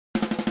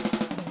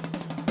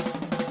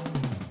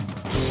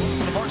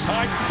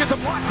time. Gets a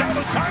block down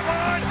the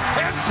sideline.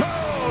 End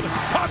zone.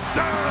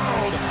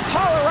 Touchdown.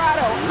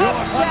 Colorado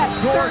upsets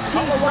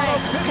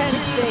 13th-ranked Penn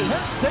State.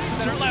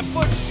 Center left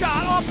foot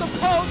shot off the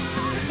post.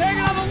 It's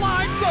hanging on the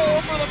line. Goal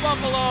for the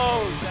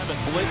Buffaloes. 7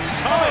 blitz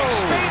coming.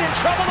 Speed in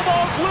trouble. The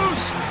ball's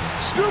loose.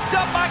 Scooped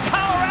up by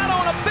Colorado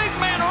and a big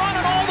man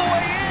running all the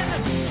way in.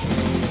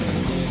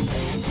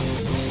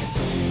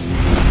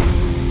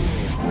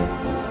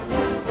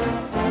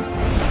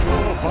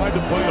 5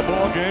 to play the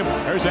ball game.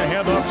 There's a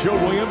handoff. Joe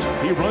Williams.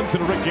 He runs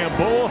into Rick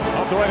Gamboa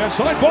off the right-hand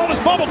side. Ball is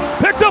fumbled.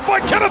 Picked up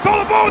by Kenneth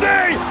Olabode.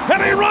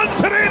 And he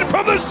runs it in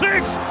from the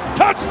 6.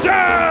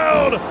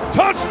 Touchdown!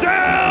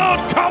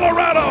 Touchdown,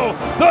 Colorado!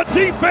 The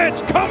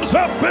defense comes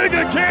up big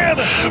again.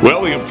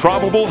 Well, the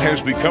improbable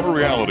has become a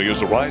reality as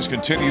the rise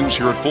continues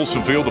here at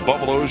Folsom Field. The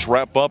Buffaloes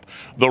wrap up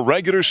the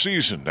regular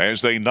season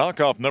as they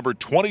knock off number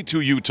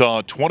 22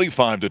 Utah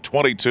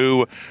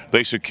 25-22.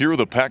 They secure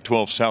the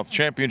Pac-12 South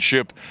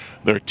Championship.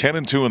 They're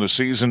 10-2 in the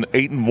season,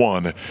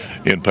 8-1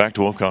 in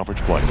Pac-12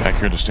 conference play. Back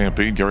here in the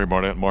Stampede, Gary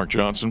Barnett and Mark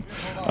Johnson.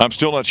 I'm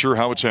still not sure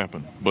how it's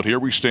happened, but here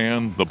we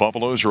stand. The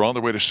Buffaloes are on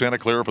their way to Santa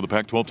Clara for the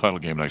Pac-12 title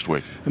game next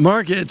week.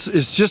 Mark,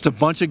 it's just a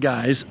bunch of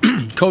guys,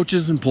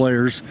 coaches and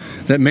players,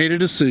 that made a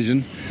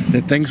decision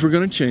that things were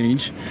going to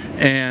change,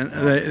 and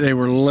they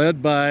were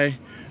led by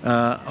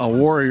a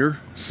warrior,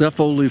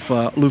 Sefo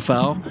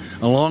Lufau,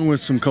 along with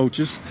some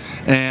coaches.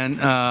 And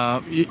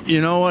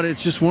you know what?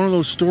 It's just one of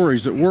those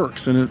stories that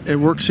works, and it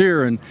works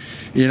here. And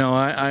you know,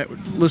 I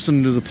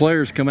listened to the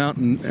players come out,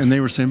 and they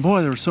were saying,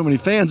 "Boy, there were so many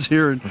fans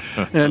here."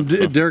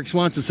 And Derek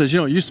Swanson says, "You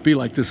know, it used to be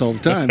like this all the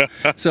time."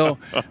 So,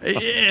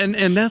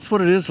 and that's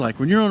what it is like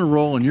when you're on a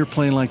roll and you're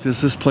playing like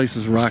this. This place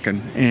is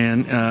rocking,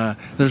 and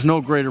there's no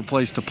greater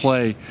place to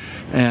play.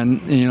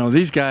 And you know,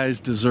 these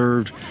guys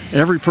deserved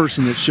every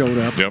person that showed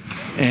up. Yep.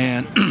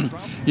 And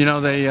you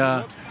know,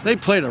 they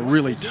played a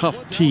really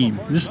tough team.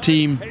 This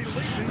team,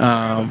 you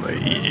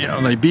know,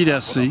 they beat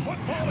SC.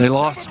 They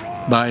lost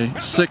by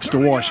 6 to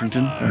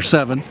Washington, or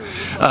 7.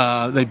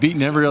 They've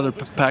beaten every other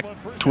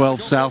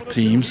Pac-12 South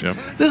teams. Yep.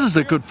 This is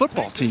a good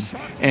football team.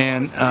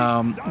 And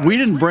we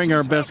didn't bring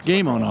our best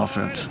game on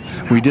offense.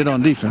 We did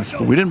on defense,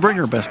 but we didn't bring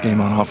our best game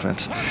on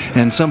offense.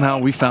 And somehow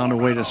we found a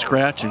way to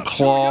scratch and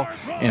claw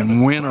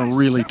and win a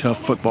really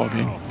tough football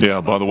game.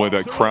 Yeah, by the way,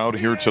 that crowd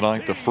here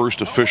tonight, the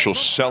first official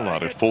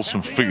sellout at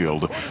Folsom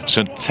Field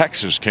since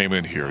Texas came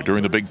in here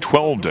during the Big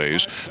 12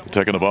 days,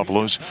 taking the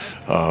Buffaloes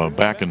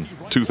back in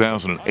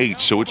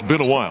 2008. So it's been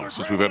a while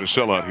since we've had a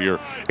sellout here,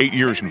 8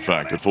 years in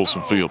fact, at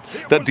Folsom Field.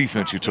 That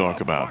defense you talk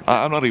about,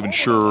 I'm not even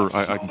sure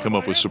I can come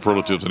up with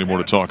superlatives anymore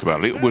to talk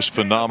about it. It was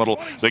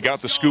phenomenal. They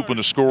got the scoop and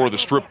the score, the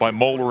strip by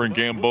Moeller and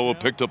Gamboa,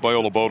 picked up by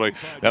Olabode.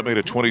 That made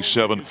it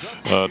 27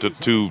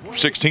 to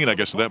 16, I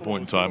guess, at that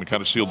point in time, and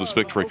kind of sealed this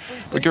victory.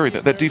 But Gary,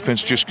 that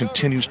defense just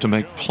continues to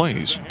make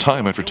plays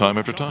time after time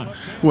after time.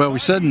 Well, we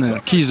said in the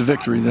keys of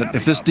victory that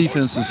if this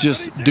defense is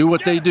just do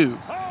what they do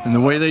and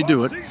the way they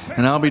do it,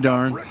 and I'll be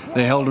darned,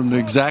 they held them to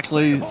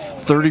exactly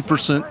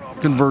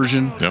 30%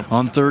 conversion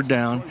on 3rd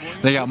down.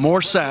 They got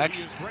more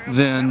sacks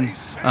than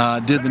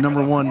did the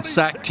 #1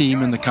 sack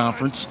team in the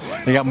conference.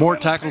 They got more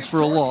tackles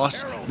for a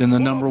loss than the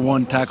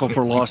 #1 tackle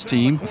for loss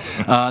team.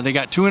 They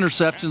got 2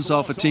 interceptions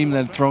off a team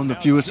that had thrown the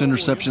fewest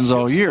interceptions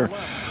all year.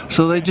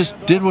 So they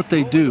just did what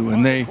they do,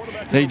 and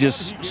they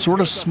just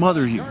sort of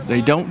smother you.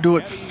 They don't do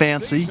it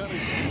fancy.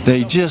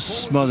 They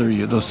just smother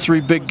you. Those 3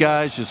 big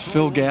guys just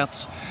fill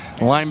gaps.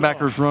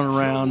 Linebackers run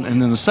around,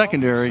 and then the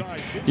secondary,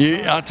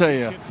 I'll tell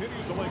you,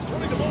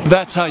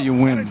 that's how you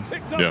win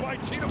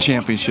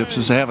championships,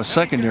 is to have a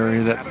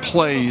secondary that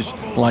plays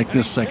like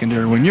this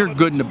secondary. When you're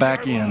good in the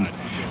back end,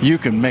 you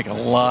can make a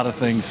lot of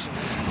things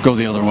go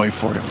the other way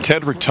for you.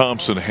 Tedrick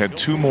Thompson had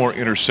 2 more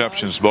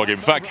interceptions ball game.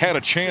 In fact, had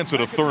a chance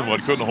at a 3rd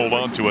one, couldn't hold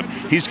on to it.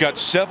 He's got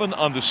 7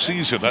 on the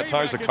season. That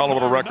ties the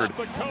Colorado record.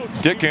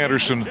 Dick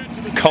Anderson,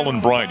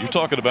 Cullen Bryant. You're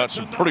talking about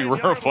some pretty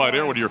rarefied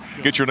air when you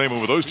get your name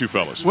over those 2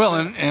 fellas. Well,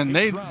 and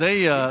they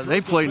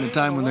played in a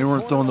time when they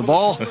weren't throwing the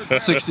ball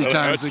 60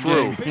 times a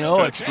game. You know,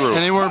 That's true.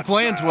 And they weren't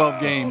playing 12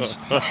 games.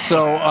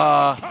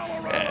 So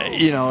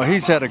you know,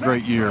 he's had a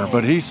great year,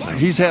 but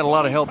he's had a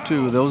lot of help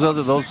too. Those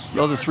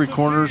other 3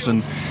 corners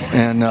and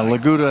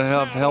Laguda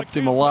have helped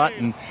him a lot.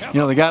 And you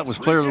know, the guy that was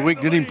Player of the Week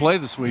didn't even play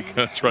this week.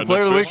 That's right.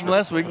 Player of the Week from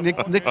last week,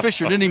 Nick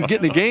Fisher didn't even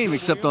get in the game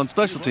except on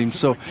special teams.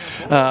 So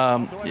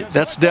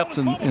that's depth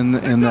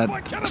in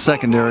that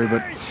secondary.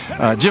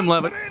 But Jim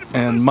Levitt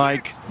and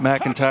Mike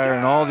McIntyre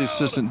and all the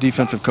assistant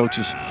defensive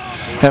coaches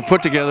have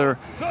put together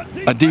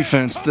a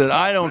defense that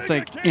I don't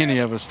think any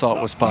of us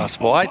thought was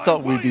possible. I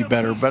thought we'd be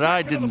better, but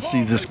I didn't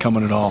see this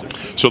coming at all.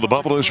 So the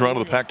Buffaloes are out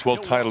of the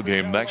Pac-12 title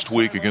game next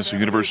week against the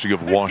University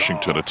of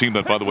Washington, a team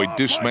that, by the way,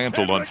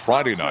 dismantled on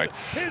Friday night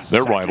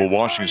their rival,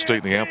 Washington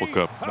State, in the Apple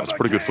Cup. That's a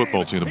pretty good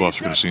football team the Buffs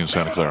are going to see in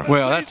Santa Clara.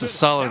 Well, that's as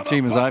solid a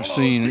team as I've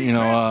seen. You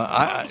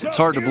know, it's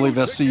hard to believe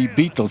SC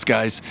beat those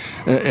guys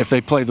if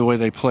they played the way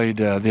they played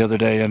the other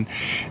day. And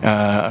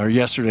or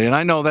yesterday. And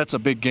I know that's a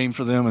big game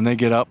for them, and they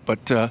get up.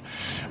 But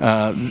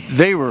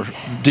they were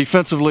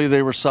defensively,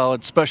 they were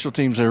solid. Special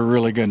teams, they were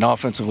really good. And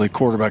offensively,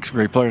 quarterback's a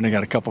great player, and they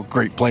got a couple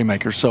great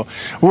playmakers. So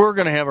we're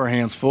going to have our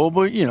hands full.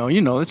 But you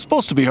know, it's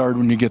supposed to be hard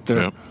when you get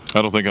there. Yeah.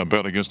 I don't think I'm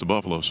betting against the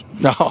Buffaloes.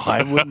 No,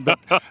 I wouldn't bet.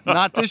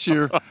 Not this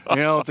year. You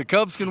know, if the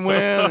Cubs can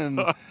win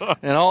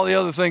and all the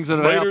other things that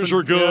have happened. Raiders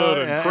are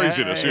good and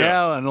craziness.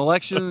 Yeah, an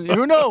election.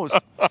 Who knows?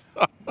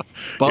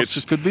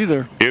 Buffs could be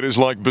there. It is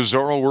like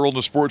bizarro world in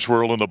the sports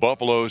world, and the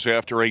Buffaloes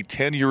after a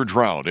 10-year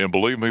drought. And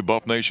believe me,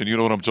 Buff Nation, you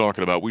know what I'm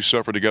talking about. We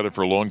suffered together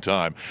for a long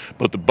time.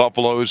 But the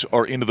Buffaloes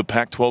are into the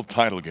Pac-12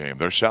 title game.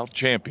 They're South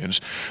champions.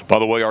 By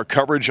the way, our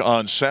coverage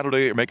on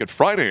Saturday, make it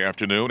Friday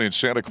afternoon in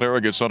Santa Clara,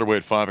 gets underway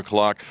at 5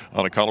 o'clock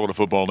on the Colorado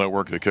Football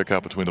Network. The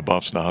kickoff between the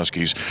Buffs and the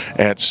Huskies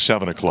at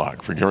 7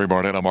 o'clock. For Gary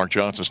Barnett, I'm Mark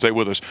Johnson. Stay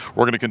with us.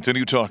 We're going to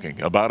continue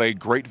talking about a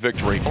great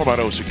victory.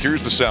 Colorado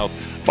secures the South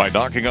by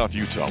knocking off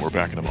Utah. We're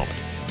back in a moment.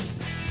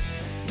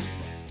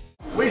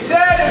 We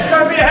said it's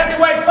going to be a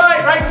heavyweight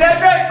fight, right,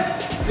 Tedrick?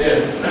 Yeah.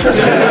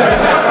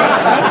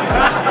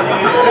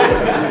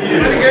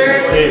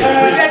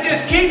 We said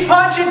just keep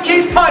punching,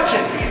 keep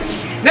punching.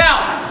 Now,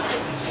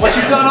 what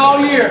you've done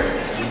all year,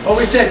 what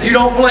we said, you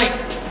don't blink.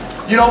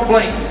 You don't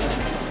blink.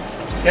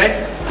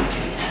 Okay?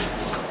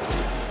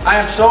 I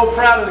am so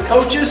proud of the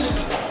coaches.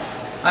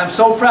 I'm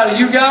so proud of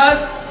you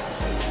guys.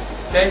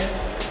 Okay?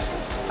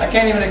 I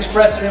can't even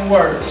express it in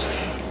words.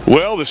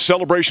 Well, the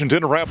celebration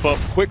didn't wrap up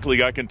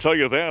quickly, I can tell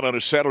you that, on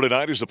a Saturday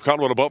night as the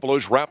Colorado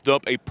Buffaloes wrapped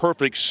up a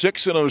perfect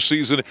 6-0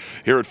 season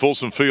here at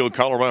Folsom Field.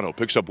 Colorado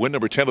picks up win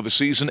number 10 of the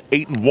season,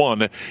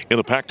 8-1 in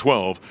the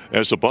Pac-12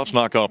 as the Buffs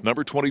knock off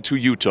number 22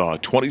 Utah,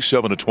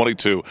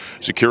 27-22,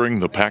 securing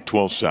the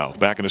Pac-12 South.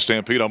 Back in the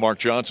Stampede, I'm Mark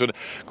Johnson.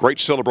 Great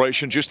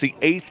celebration, just the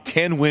 8th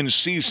 10-win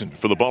season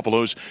for the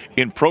Buffaloes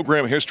in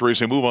program history as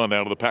they move on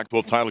now to the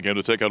Pac-12 title game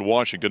to take on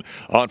Washington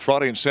on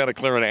Friday in Santa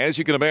Clara. And as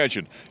you can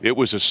imagine, it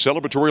was a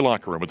celebratory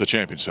locker room at the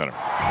Champion Center. It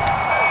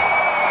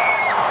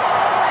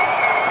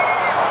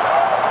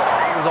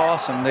was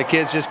awesome. The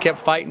kids just kept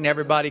fighting.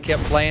 Everybody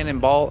kept playing and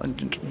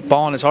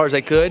balling as hard as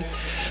they could.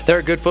 They're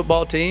a good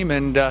football team,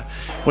 and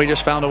we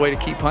just found a way to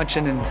keep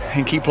punching and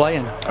keep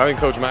playing. I think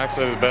Coach Mack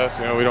said it best.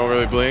 You know, we don't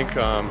really blink.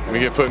 We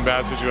get put in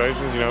bad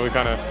situations. You know,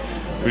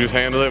 we just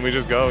handle it and we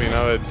just go. You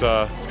know,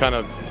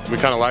 we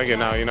kind of like it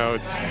now. You know,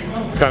 it's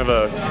kind of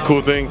a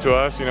cool thing to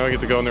us. You know, we get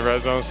to go in the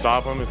red zone,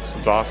 stop them.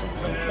 It's awesome.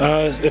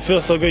 It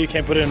feels so good you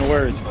can't put it into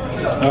words.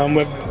 I'm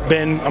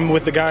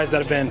with the guys that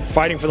have been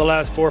fighting for the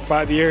last 4 or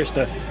 5 years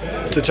to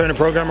turn the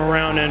program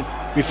around, and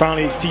we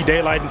finally see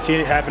daylight and see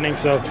it happening.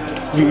 So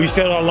we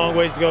still have a long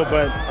ways to go,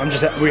 but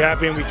we're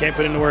happy and we can't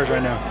put it into words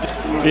right now.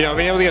 You know,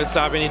 being able to get a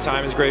stop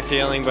anytime is a great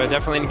feeling, but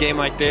definitely in a game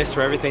like this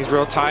where everything's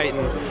real tight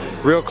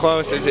and real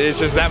close, it's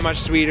just that much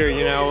sweeter,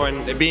 you know,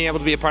 and being able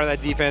to be a part of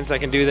that defense that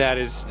can do that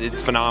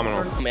it's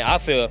phenomenal. I mean, I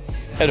feel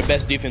they're the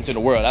best defense in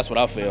the world. That's what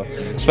I feel,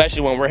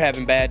 especially when we're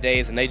having bad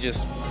days and they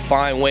just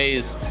find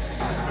ways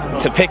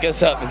to pick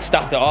us up and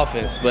stop the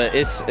offense. But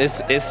it's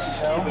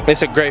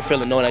a great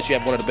feeling knowing that you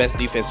have one of the best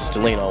defenses to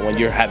lean on when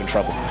you're having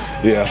trouble.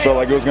 Yeah, I felt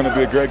like it was going to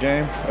be a great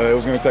game. It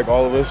was going to take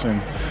all of us,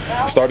 and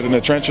started in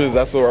the trenches.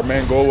 That's what our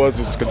main goal was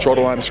to control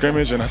the line of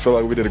scrimmage, and I feel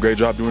like we did a great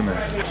job doing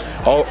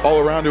that.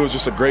 All around, it was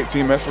just a great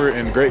team effort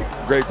and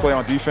great play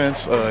on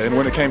defense. And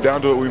when it came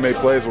down to it, we made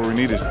plays where we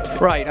needed it.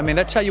 Right. I mean,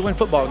 that's how you win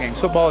football games.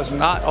 Football is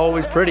not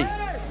always pretty.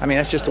 I mean,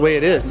 that's just the way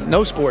it is.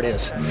 No sport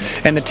is.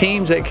 And the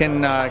teams that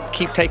can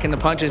keep taking the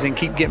punches and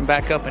keep getting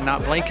back up and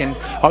not blinking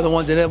are the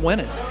ones that end up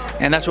winning.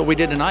 And that's what we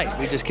did tonight.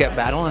 We just kept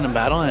battling and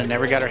battling and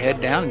never got our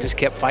head down and just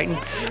kept fighting.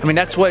 I mean,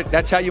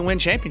 that's how you win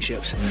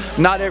championships.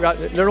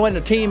 They're only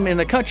a team in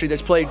the country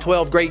that's played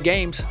 12 great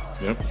games.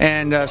 Yep.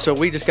 And so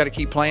we just got to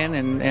keep playing,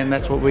 and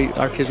that's what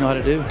our kids know how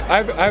to do.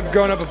 I've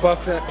grown up a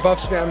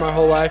Buffs fan my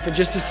whole life, and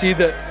just to see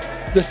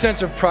the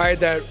sense of pride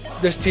that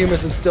this team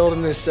has instilled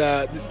in this,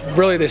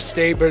 really this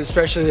state, but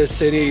especially this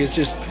city, is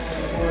just,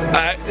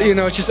 you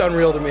know, it's just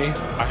unreal to me.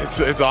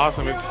 It's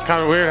awesome. It's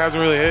kind of weird. It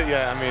hasn't really hit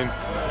yet. I mean,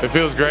 it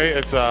feels great.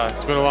 It's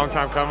been a long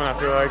time coming, I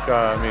feel like.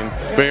 I mean,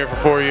 been here for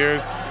 4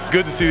 years.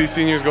 Good to see these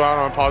seniors go out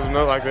on a positive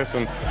note like this,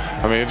 and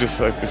I mean,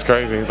 it's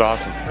crazy. It's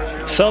awesome.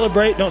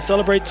 Don't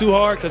celebrate too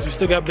hard because we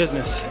still got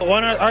business.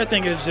 Our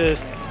thing is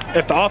just,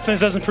 if the offense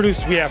doesn't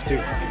produce, we have to.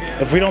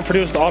 If we don't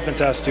produce, the offense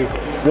has to.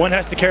 One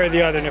has to carry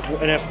the other, and if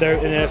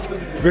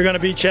we're going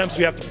to be champs,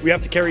 we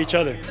have to carry each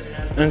other.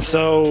 And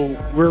so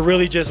we're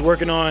really just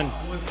working on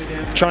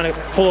trying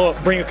to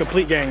bring a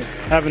complete game,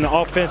 having the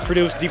offense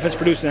produce, defense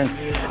produce,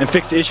 and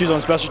fix the issues on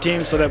special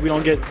teams so that we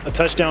don't get a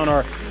touchdown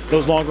or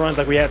those long runs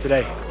like we had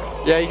today.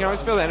 Yeah, you can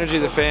always feel the energy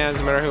of the fans,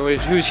 no matter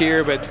who's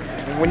here. But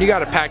when you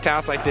got a packed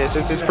house like this,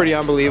 it's pretty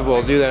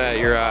unbelievable to do that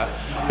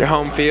at your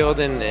home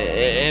field.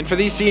 And for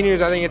these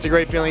seniors, I think it's a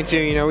great feeling too.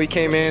 You know, we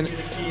came in,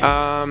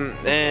 and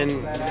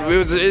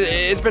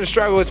it's been a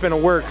struggle. It's been a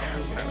work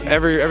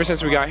ever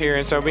since we got here.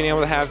 And so being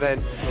able to have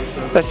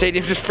that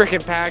stadium just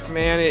freaking packed,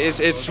 man,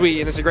 it's sweet,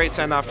 and it's a great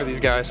send off for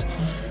these guys.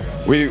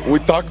 we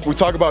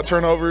talk about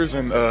turnovers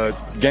and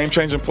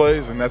game-changing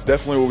plays, and that's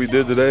definitely what we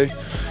did today.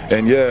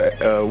 And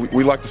yeah,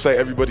 we like to say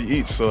everybody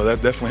eats, so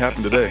that definitely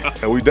happened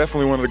today. We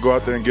definitely wanted to go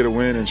out there and get a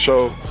win and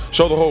show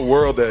the whole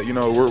world that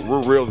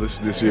we're real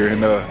this year.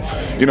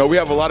 And we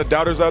have a lot of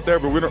doubters out there,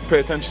 but we don't pay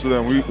attention to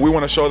them. We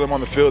want to show them on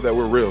the field that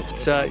we're real.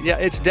 Yeah,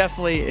 it's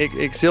definitely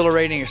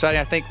exhilarating, exciting.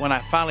 I think when I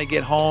finally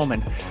get home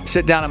and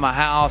sit down in my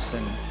house,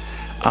 and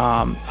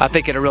I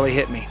think it'll really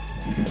hit me.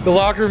 The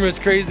locker room is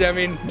crazy. I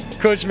mean,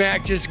 Coach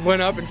Mack just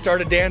went up and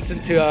started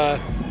dancing to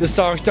the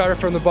song "Started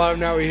from the Bottom,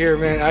 Now We're Here."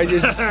 Man, I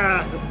just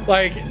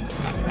like,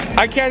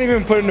 I can't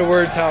even put into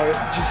words how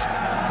just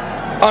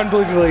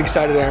unbelievably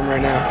excited I am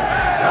right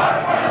now.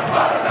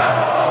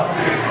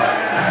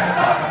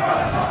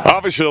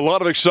 Obviously, a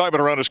lot of excitement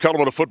around this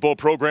Colorado football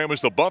program as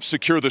the Buffs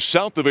secure the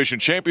South Division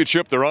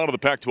Championship. They're on to the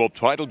Pac-12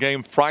 title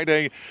game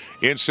Friday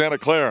in Santa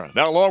Clara.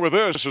 Now, along with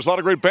this, there's a lot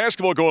of great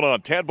basketball going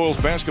on. Tad Boyle's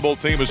basketball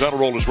team is on a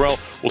roll as well.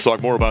 We'll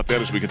talk more about that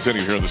as we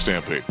continue here in the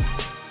Stampede.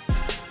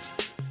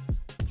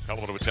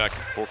 Colorado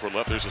attacking forward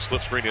left. There's a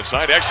slip screen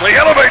inside. Actually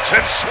elevates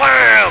and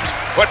slams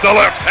with the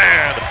left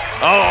hand.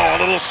 Oh, a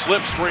little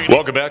slip screen.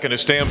 Welcome back into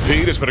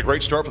Stampede. It's been a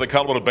great start for the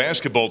Colorado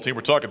basketball team.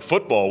 We're talking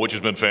football, which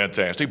has been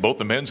fantastic. Both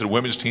the men's and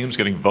women's teams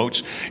getting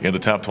votes in the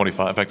top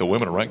 25. In fact, the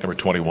women are ranked number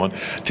 21.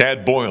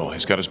 Tad Boyle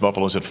has got his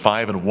Buffaloes at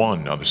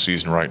 5-1 on the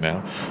season right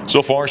now.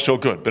 So far, so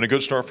good. Been a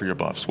good start for your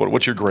Buffs.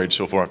 What's your grade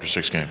so far after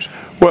 6 games?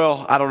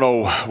 Well, I don't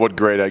know what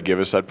grade I'd give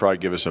us. I'd probably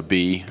give us a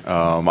B.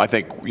 I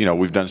think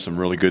we've done some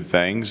really good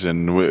things,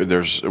 and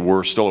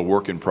we're still a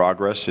work in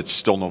progress. It's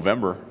still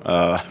November.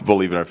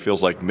 Believe it, it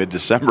feels like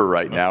mid-December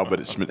right now, but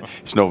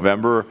it's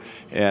November.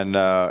 And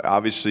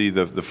obviously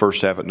the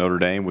first half at Notre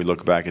Dame, we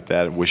look back at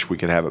that and wish we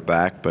could have it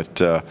back. But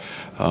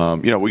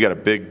we got a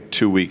big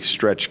 2-week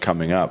stretch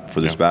coming up for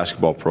this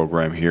basketball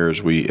program here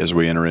as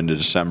we enter into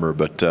December.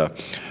 But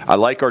I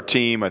like our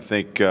team. I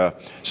think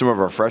some of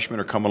our freshmen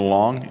are coming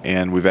along,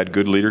 and we've had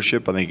good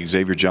leadership. I think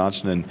Xavier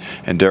Johnson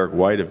and Derek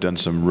White have done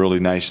some really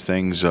nice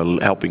things,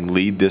 helping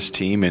lead this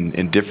team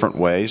in different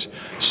ways.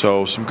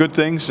 So some good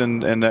things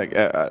and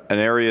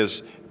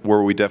areas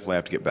where we definitely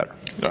have to get better.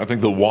 I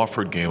think the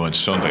Wofford game on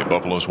Sunday,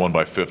 Buffalo's won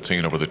by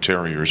 15 over the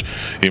Terriers,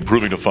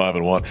 improving to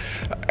 5-1.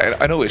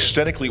 I know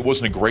aesthetically it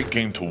wasn't a great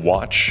game to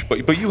watch,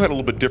 but you had a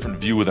little bit different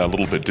view of that a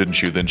little bit,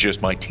 didn't you, than just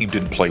my team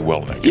didn't play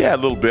well in that game? Yeah, a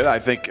little bit. I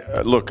think,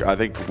 look, I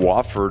think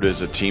Wofford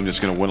is a team that's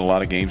going to win a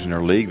lot of games in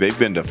their league. They've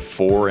been to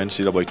 4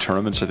 NCAA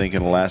tournaments, I think,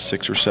 in the last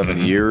 6 or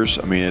 7 years.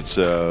 I mean, it's,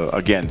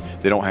 again,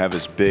 they don't have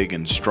as big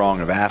and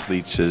strong of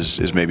athletes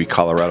as maybe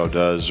Colorado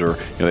does, or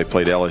they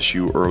played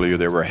LSU earlier.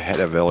 They were ahead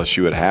of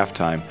LSU at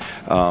halftime.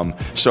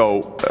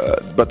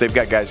 But they've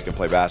got guys that can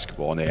play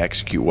basketball, and they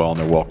execute well, and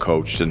they're well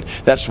coached, and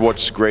that's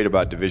what's great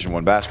about Division I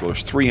basketball.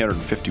 There's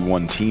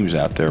 351 teams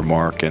out there,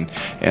 Mark, and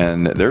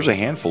there's a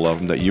handful of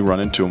them that you run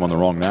into them on the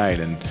wrong night,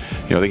 and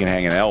they can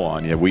hang an L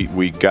on you.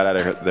 We got out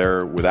of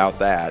there without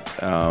that,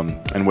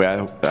 and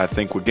I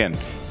think again,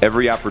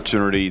 every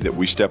opportunity that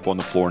we step on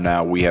the floor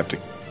now, we have to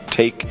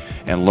take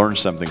and learn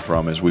something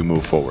from as we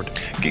move forward.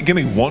 Give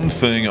me one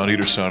thing on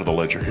either side of the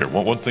ledger here.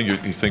 One thing you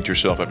think to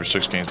yourself after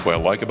 6 games, boy, I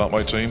like about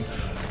my team,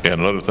 and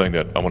another thing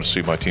that I want to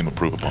see my team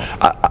improve upon.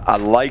 I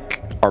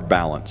like our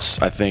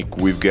balance. I think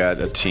we've got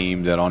a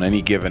team that on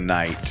any given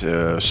night,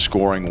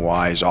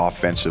 scoring-wise,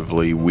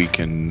 offensively, we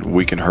can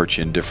hurt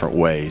you in different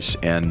ways.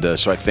 And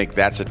so I think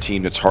that's a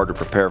team that's hard to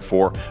prepare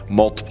for,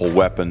 multiple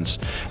weapons.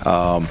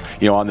 On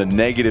the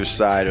negative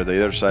side or the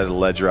other side of the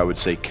ledger, I would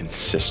say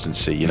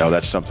consistency.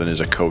 That's something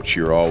as a coach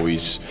you're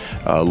always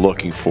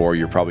looking for.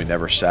 You're probably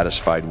never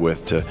satisfied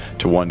with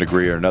to one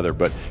degree or another.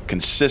 But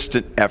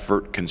consistent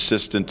effort,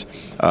 consistent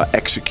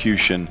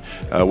execution,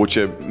 which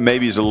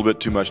maybe is a little bit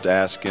too much to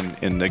ask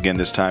in again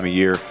this time of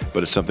year,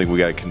 but it's something we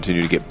got to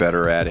continue to get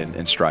better at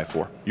and strive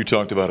for. You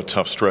talked about a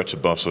tough stretch the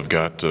Buffs have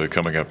got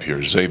coming up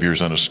here.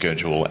 Xavier's on a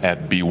schedule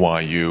at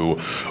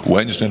BYU.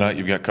 Wednesday night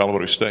you've got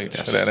Colorado State.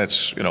 Yes. And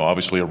that's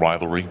obviously a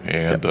rivalry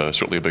and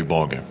certainly a big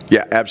ball game.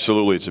 Yeah,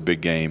 absolutely, it's a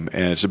big game,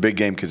 and it's a big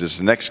game because it's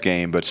the next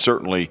game. But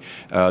certainly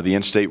the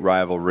in-state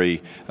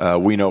rivalry.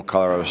 We know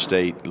Colorado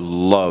State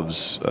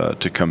loves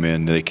to come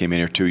in. They came in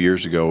here 2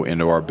 years ago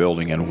into our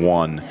building and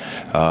won.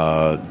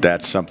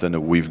 That's something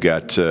that we've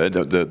got.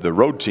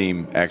 The road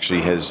team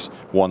actually has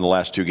won the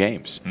last 2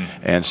 games,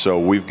 and so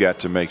we've got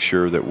to make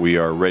sure that we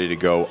are ready to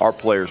go. Our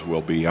players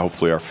will be.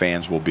 Hopefully, our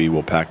fans will be.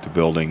 We'll pack the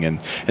building, and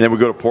then we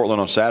go to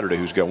Portland on Saturday,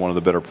 who's got one of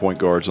the better point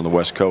guards on the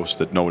West Coast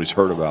that nobody's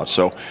heard about.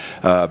 So,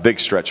 big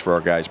stretch for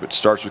our guys. But it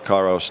starts with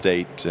Colorado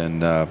State,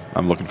 and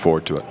I'm looking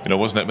forward to it. It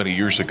wasn't that many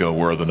years ago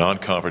where the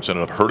non-conference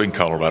ended up hurting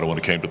Colorado when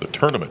it came to the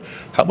tournament.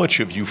 How much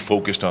have you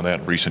focused on that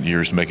in recent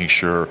years, making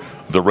sure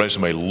the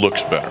resume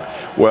looks better?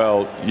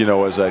 Well,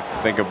 as I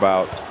think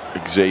about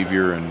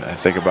Xavier and I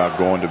think about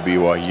going to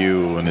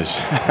BYU and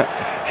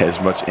as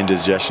much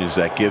indigestion as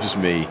that gives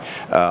me,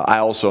 I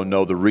also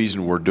know the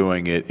reason we're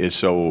doing it is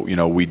so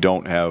we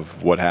don't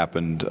have what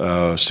happened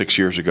 6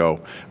 years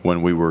ago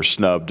when we were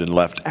snubbed and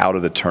left out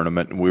of the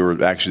tournament. And we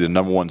were actually the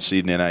 #1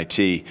 seed in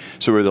NIT,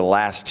 so we were the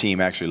last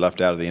team actually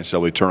left out of the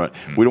NCAA tournament.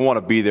 We don't want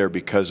to be there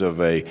because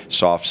of a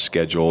soft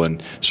schedule,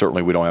 and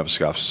certainly we don't have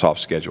a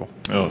soft schedule.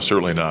 Oh,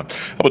 certainly not.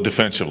 How about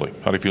defensively?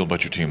 How do you feel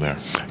about your team there?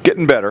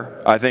 Getting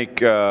better. I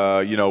think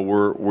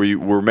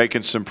we're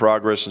making some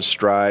progress and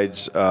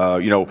strides.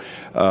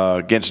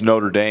 Against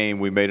Notre Dame,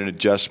 we made an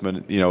adjustment.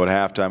 At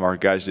halftime, our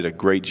guys did a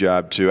great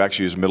job too.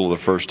 Actually, it was the middle of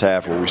the first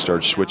half where we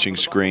started switching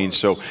screens.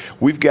 So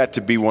we've got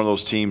to be one of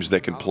those teams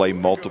that can play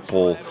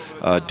multiple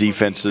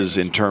defenses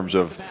in terms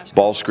of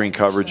ball screen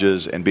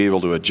coverages and be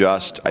able to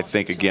adjust. I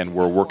think again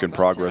we're a work in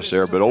progress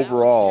there. But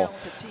overall,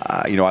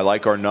 I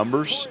like our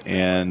numbers,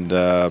 and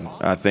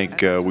I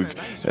think we've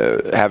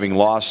having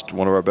lost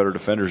one of our better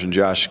defenders in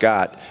Josh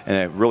Scott and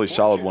a really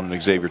solid one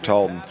in Xavier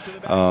Talton.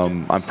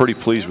 I'm pretty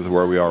pleased with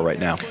where we are right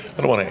now.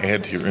 I don't want to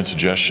add to your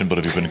indigestion, but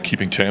have you been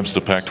keeping tabs to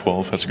the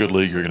Pac-12? That's a good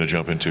league you're going to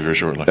jump into here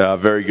shortly.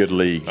 Very good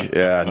league,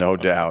 yeah, no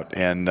doubt.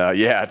 And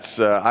it's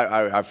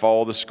I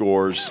follow the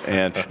scores.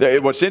 And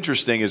what's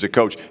interesting as a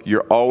coach,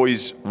 you're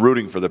always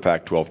rooting for the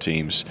Pac-12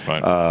 teams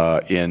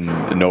in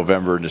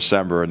November and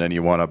December, and then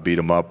you want to beat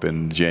them up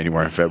in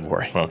January and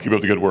February. Well, keep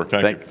up the good work.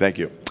 Thank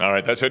you. You. All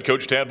right, that's head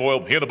coach Tad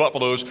Boyle here in the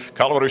Buffaloes,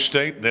 Colorado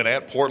State, then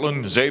at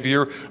Portland,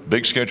 Xavier.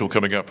 Big schedule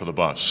coming up for the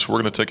Buffs. We're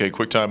going to take a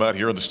quick time out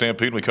here in the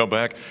Stampede. When we come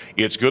back,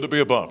 it's good to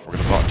be a Buff. We're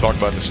going to talk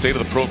about the state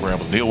of the program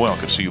with Neill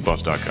Woelk of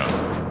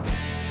CUBuffs.com.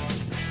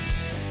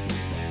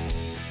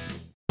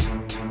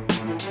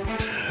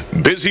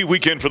 Busy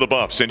weekend for the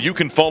Buffs, and you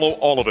can follow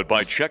all of it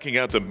by checking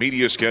out the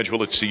media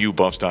schedule at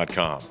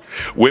CUBuffs.com.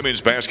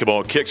 Women's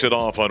basketball kicks it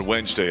off on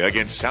Wednesday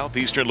against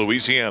Southeastern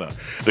Louisiana.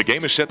 The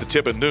game is set to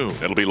tip at noon.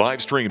 It'll be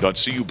live streamed on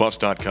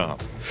CUBuffs.com.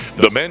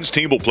 The men's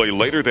team will play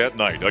later that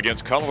night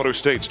against Colorado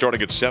State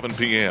starting at 7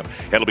 p.m.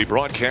 It'll be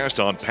broadcast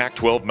on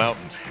Pac-12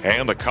 Mountain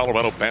and the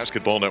Colorado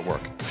Basketball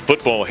Network.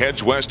 Football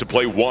heads west to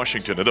play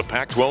Washington in the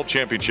Pac-12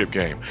 championship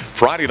game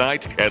Friday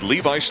night at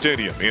Levi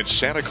Stadium in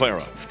Santa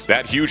Clara.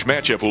 That huge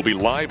matchup will be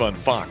live on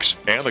Fox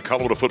and the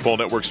Colorado Football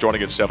Network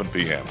starting at 7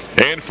 p.m.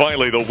 And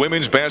finally, the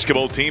women's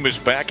basketball team is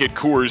back at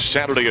Coors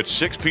Saturday at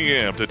 6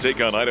 p.m. to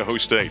take on Idaho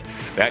State.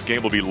 That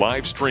game will be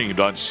live streamed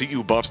on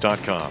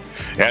CUBuffs.com.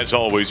 As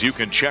always, you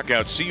can check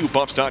out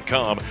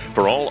CUBuffs.com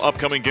for all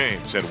upcoming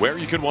games and where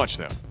you can watch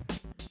them.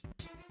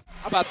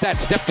 How about that?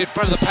 Stepped in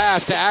front of the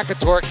pass to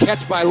Akator.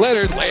 Catch by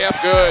Leonard.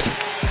 Layup good.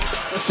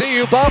 The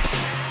CU Buffs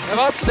have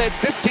upset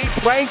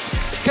 15th ranked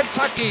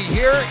Kentucky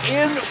here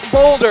in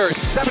Boulder,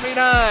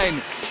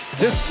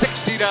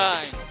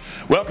 79-69.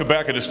 Welcome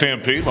back into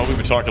Stampede. Well, we've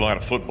been talking a lot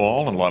of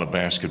football and a lot of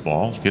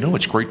basketball.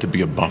 It's great to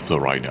be a Buff, though,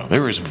 right now.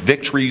 There is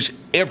victories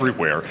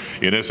everywhere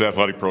in this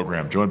athletic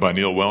program. Joined by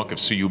Neill Woelk of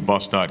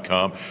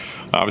CUBuffs.com.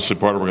 Obviously,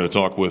 part of we're going to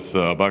talk with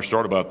we're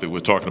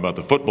talking about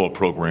the football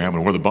program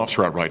and where the Buffs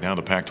are at right now in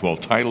the Pac-12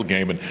 title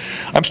game. And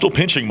I'm still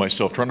pinching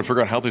myself trying to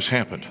figure out how this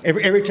happened.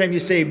 Every time you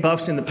say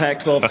Buffs in the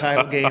Pac-12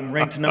 title game,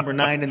 ranked number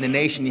 9 in the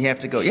nation, you have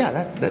to go,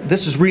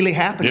 this is really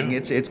happening.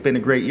 Yeah. It's been a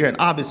great year, and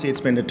obviously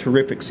it's been a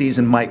terrific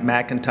season. Mike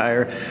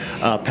McIntyre,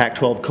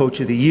 Pac-12 Coach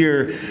of the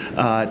Year,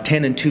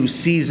 10-2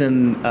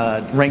 season,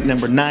 ranked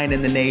number 9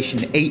 in the nation,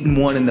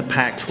 8-1 in the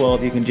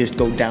Pac-12. You can just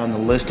go down the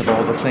list of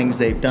all the things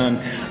they've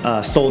done.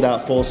 Sold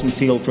out Folsom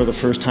Field for the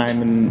first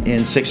time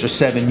in 6 or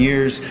 7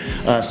 years.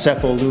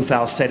 Cepho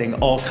Lufau setting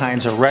all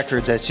kinds of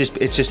records. It's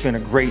just been a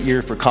great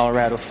year for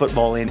Colorado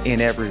football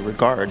in every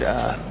regard.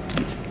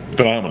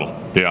 Phenomenal.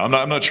 Yeah,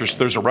 I'm not sure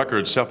there's a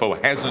record. Cepho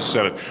hasn't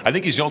set it. I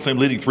think he's the only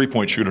leading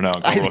three-point shooter now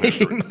in Colorado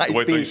history. The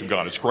way things have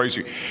gone, it's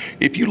crazy.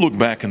 If you look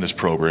back in this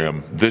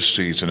program this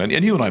season,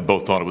 and you and I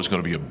both thought it was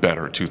going to be a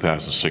better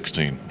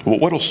 2016,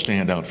 what'll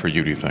stand out for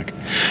you, do you think?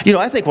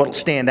 I think what'll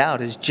stand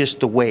out is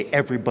just the way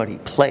everybody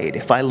played.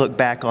 If I look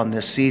back on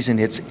this season,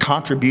 it's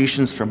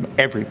contributions from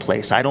every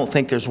place. I don't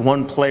think there's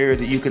one player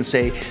that you can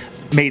say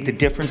made the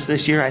difference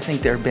this year. I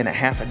think there have been a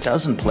half a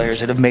dozen players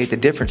that have made the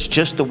difference.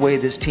 Just the way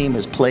this team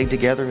has played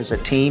together as a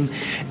team.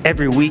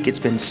 Every week it's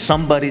been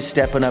somebody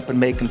stepping up and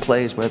making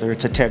plays, whether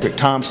it's a Tedrick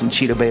Thompson,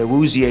 Chidobe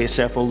Awuzie,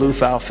 Cepho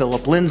Lufau,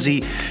 Philip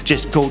Lindsay,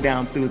 just go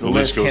down through the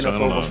list, Kenneth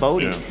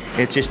Ogabodi.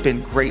 Yeah. It's just been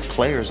great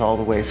players all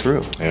the way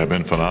through. Yeah,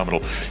 been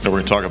phenomenal. We're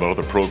going to talk about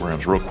other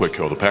programs real quick,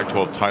 though. The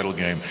Pac-12 title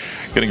game,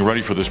 getting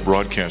ready for this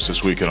broadcast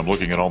this week, and I'm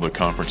looking at all the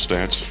conference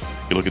stats.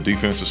 You look at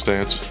defensive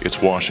stats,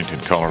 it's Washington,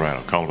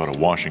 Colorado,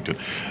 Washington.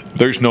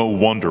 There's no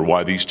wonder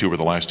why these two were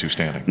the last two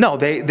standing. No,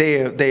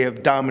 they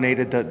have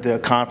dominated the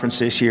conference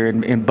this year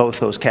in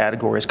both those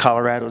categories.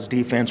 Colorado's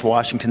defense,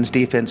 Washington's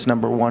defense,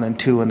 number 1 and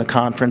 2 in the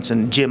conference,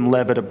 and Jim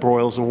Levitt, a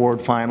Broyles Award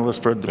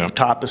finalist for the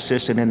top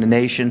assistant in the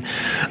nation.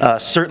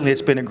 Certainly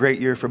it's been a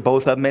great year for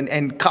both of them,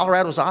 and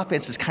Colorado's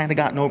offense has kind of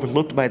gotten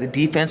overlooked by the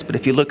defense, but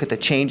if you look at the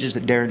changes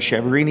that Darren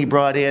Cheverini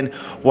brought in,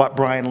 what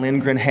Brian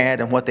Lindgren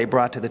had, and what they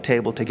brought to the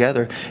table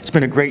together, it's been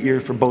been a great year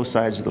for both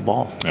sides of the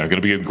ball. Going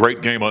to be a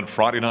great game on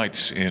Friday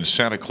nights in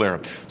Santa Clara.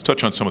 Let's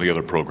touch on some of the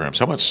other programs.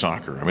 How about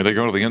soccer? I mean, they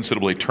go to the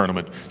NCAA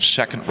tournament,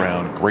 second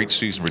round. Great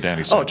season for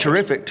Danny Sanchez.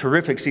 Oh,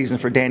 terrific season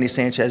for Danny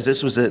Sanchez.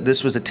 This was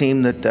a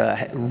team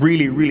that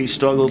really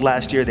struggled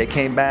last year. They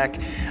came back.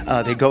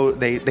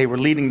 They were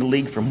leading the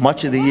league for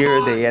much of the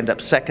year. They end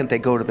up second. They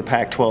go to the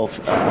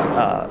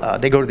Pac-12.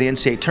 They go to the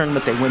NCAA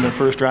tournament. They win their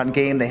first round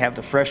game. They have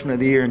the freshman of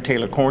the year in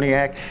Taylor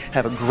Korniak.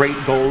 Have a great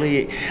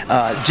goalie.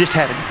 Just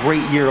had a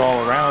great year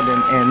all around,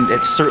 and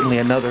it's certainly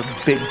another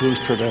big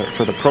boost for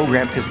the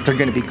program because they're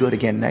going to be good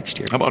again next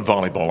year. How about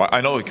volleyball?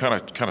 I know it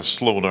kind of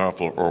slowed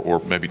off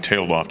or maybe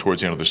tailed off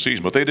towards the end of the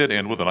season, but they did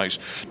end with a nice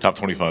top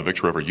 25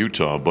 victory over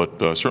Utah. But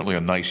certainly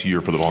a nice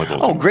year for the volleyball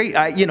team. Oh, great!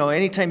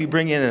 Anytime you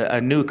bring in a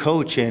new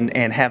coach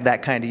and have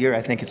that kind of year,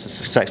 I think it's a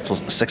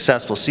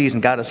successful season.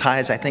 Got as high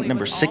as I think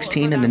number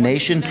 16 in the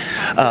nation.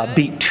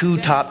 Beat two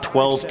top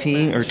 12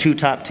 teams or two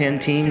top 10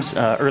 teams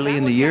early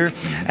in the year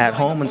at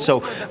home, and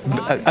so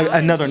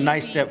another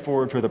nice step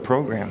forward for the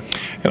program.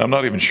 And I'm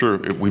not even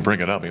sure if we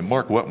bring it up. I mean,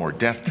 Mark Wetmore,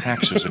 death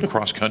taxes in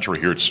cross country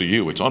here at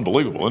CU. It's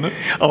unbelievable, isn't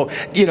it? Oh,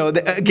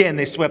 again,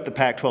 they swept the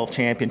Pac-12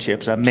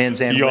 championships,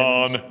 men's and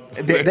women's.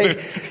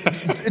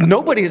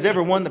 Nobody has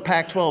ever won the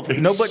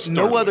Pac-12.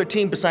 No other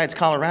team besides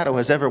Colorado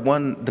has ever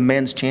won the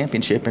men's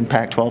championship in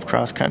Pac-12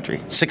 cross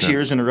country. 6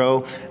 years in a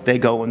row, they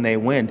go and they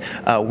win.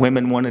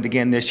 Women won it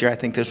again this year. I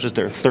think this was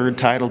their third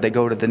title. They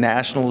go to the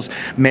Nationals.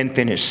 Men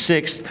finished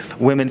 6th.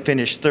 Women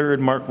finished 3rd.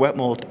 Mark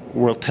Wetmore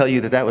will tell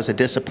you that was a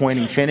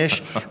disappointing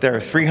finish. There are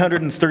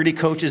 330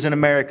 coaches in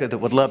America that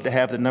would love to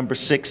have the number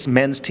 6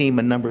 men's team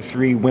and number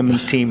 3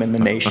 women's team in the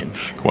nation.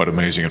 Quite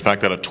amazing. In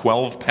fact, out of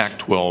 12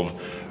 Pac-12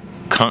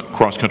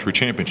 cross-country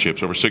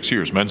championships over 6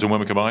 years, men's and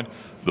women combined,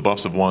 the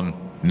Buffs have won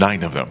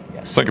 9 of them.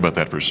 Yes. Think about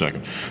that for a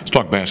second. Let's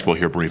talk basketball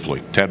here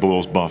briefly. Tad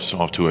Boyle's Buffs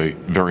off to a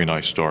very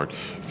nice start,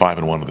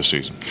 5-1 of the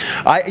season.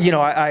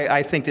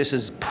 I think this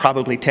is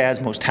probably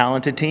Tad's most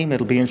talented team.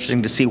 It'll be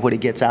interesting to see what he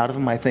gets out of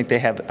them. I think they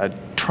have a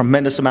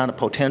tremendous amount of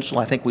potential.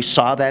 I think we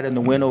saw that in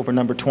the win over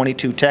number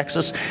 22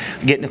 Texas,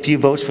 getting a few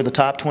votes for the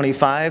top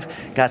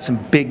 25. Got some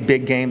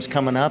big games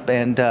coming up,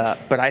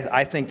 but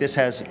I think this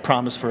has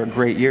promise for a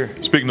great year.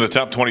 Speaking of the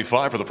top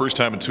 25, for the first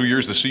time in 2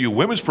 years, the CU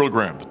women's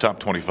program, the top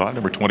 25,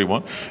 number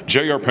 21.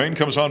 J.R. Payne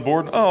comes on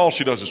board. Oh, all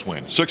she does is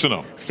win.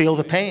 6-0. Feel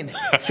the pain.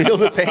 Feel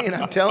the pain,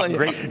 I'm telling you.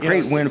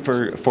 Great win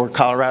for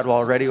Colorado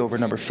already over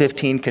number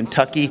 15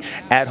 Kentucky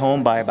at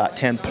home by about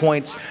 10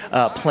 points.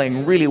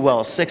 Playing really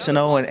well,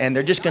 6-0, and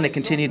they're just going to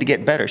continue to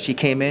get better. She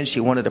came in, she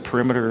wanted a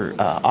perimeter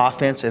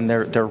offense, and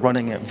they're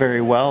running it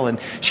very well, and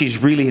she's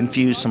really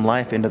infused some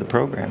life into the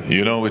program.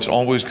 It's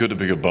always good to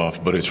be a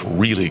Buff, but it's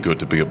really good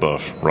to be a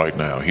Buff right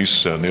now.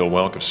 He's Neill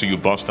Woelk of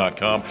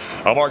CUBuffs.com.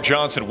 I'm Mark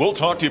Johnson. We'll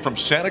talk to you from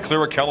Santa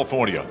Clara,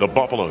 California. The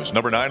Buffaloes,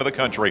 number 9 of the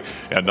country,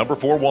 and number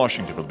 4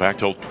 Washington for the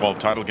Pac-12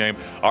 title game.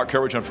 Our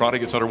coverage on Friday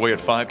gets underway at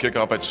 5,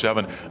 kickoff at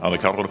 7 on the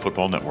Colorado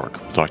Football Network.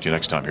 We'll talk to you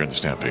next time here in the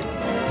Stampede.